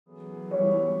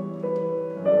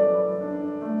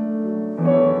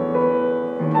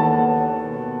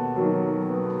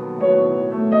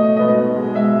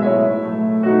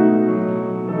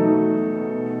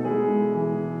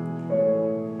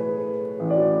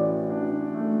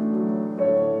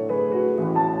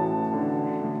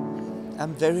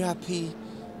I'm very happy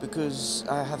because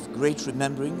I have great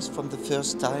rememberings from the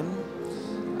first time.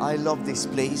 I love this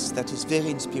place that is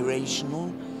very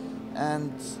inspirational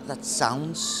and that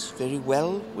sounds very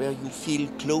well, where you feel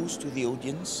close to the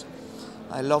audience.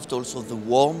 I loved also the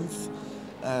warmth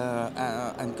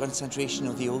and concentration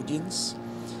of the audience.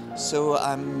 So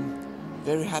I'm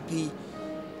very happy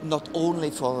not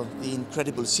only for the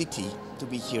incredible city to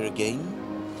be here again.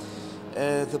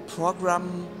 The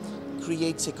program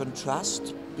creates a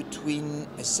contrast between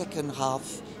a second half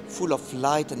full of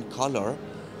light and color,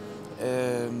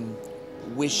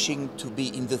 wishing to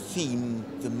be in the theme,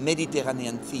 the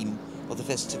Mediterranean theme of the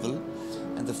festival.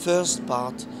 And the first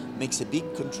part makes a big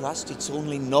contrast. It's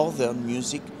only northern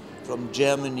music from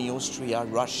Germany, Austria,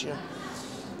 Russia,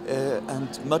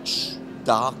 and much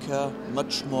darker,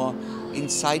 much more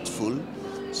insightful.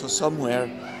 So somewhere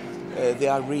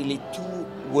there are really two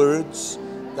words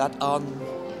that are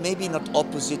maybe not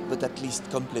opposite, but at least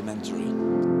complementary.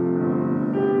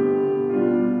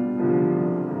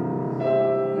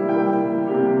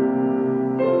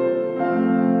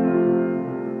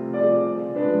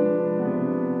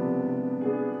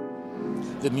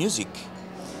 The music,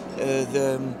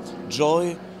 the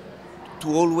joy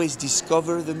to always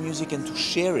discover the music and to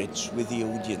share it with the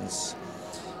audience.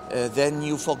 Then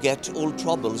you forget all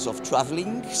troubles of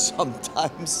traveling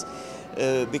sometimes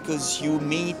because you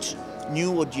meet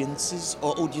new audiences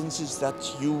or audiences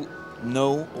that you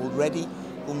know already,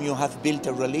 whom you have built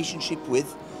a relationship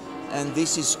with, and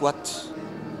this is what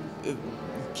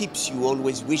keeps you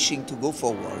always wishing to go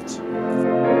forward.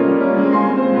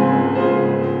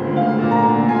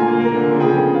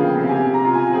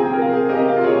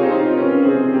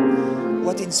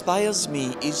 What inspires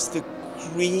me is the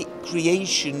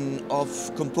creation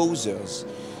of composers.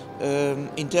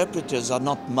 Interpreters are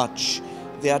not much.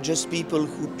 They are just people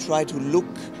who try to look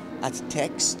at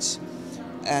texts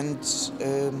and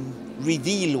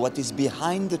reveal what is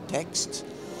behind the text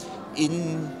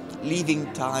in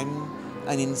living time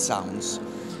and in sounds.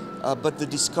 But the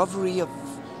discovery of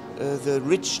the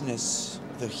richness,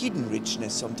 the hidden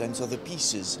richness sometimes of the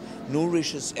pieces,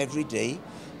 nourishes every day,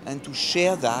 and to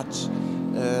share that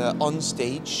on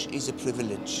stage is a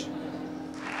privilege.